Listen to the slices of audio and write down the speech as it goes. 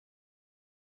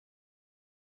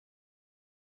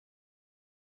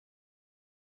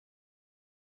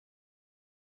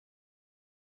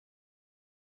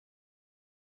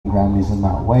Grammys in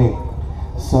that way.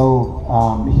 So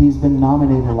he's been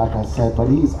nominated, like I said, but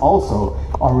he's also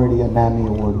already a NAMI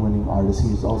award-winning artist.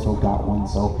 He's also got one,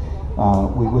 so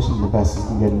we wish him the best he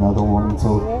can get another one. And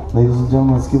so, ladies and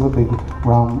gentlemen, let's give a big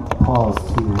round of applause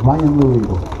to Ryan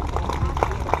Laredo.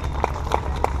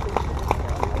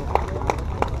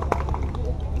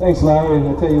 Thanks, Lowry.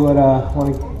 I tell you what, I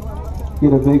want to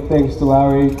give a big thanks to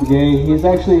Lowry today. He's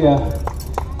actually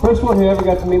first one who ever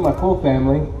got to meet my full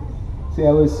family. See,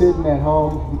 I was sitting at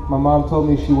home. My mom told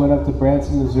me she went up to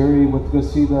Branson, Missouri, went to go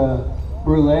see the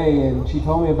Brûlée, and she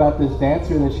told me about this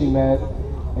dancer that she met,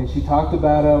 and she talked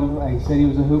about him. Like, said he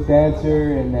was a hoop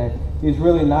dancer, and that he was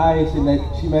really nice, and that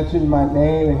she mentioned my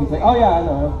name, and he's like, "Oh yeah, I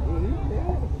know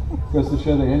him." Goes to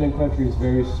show that Indian country is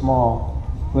very small,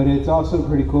 but it's also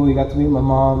pretty cool. You got to meet my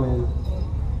mom, and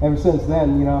ever since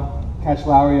then, you know, catch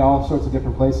Lowry all sorts of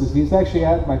different places. He's actually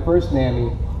at my first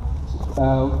NAMI.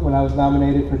 When I was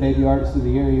nominated for Debut Artist of the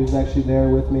Year, he was actually there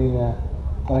with me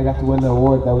when I got to win the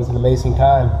award. That was an amazing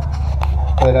time.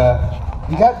 But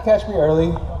you got to catch me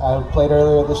early. I played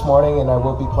earlier this morning, and I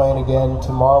will be playing again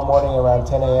tomorrow morning around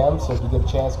 10 a.m., so if you get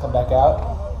a chance, come back out.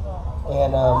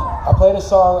 And I played a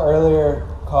song earlier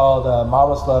called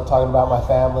Mama's Love, talking about my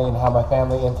family and how my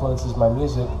family influences my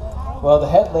music. Well, the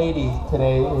head lady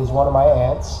today is one of my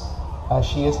aunts.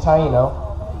 She is Taino.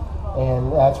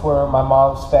 And that's where my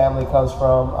mom's family comes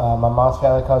from. My mom's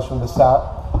family comes from the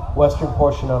southwestern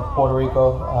portion of Puerto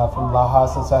Rico, from La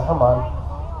Haza and San German.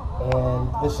 And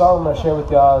this song I'm going to share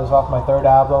with y'all is off my third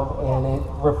album, and it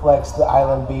reflects the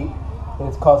island beat. And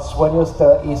it's called Sueños de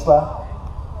la Isla,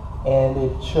 and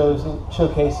it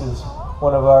showcases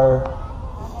one of our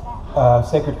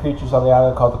sacred creatures on the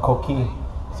island called the Coqui.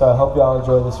 So I hope y'all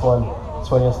enjoy this one,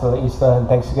 Sueños de la Isla, and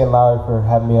thanks again, Lowry, for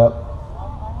having me up.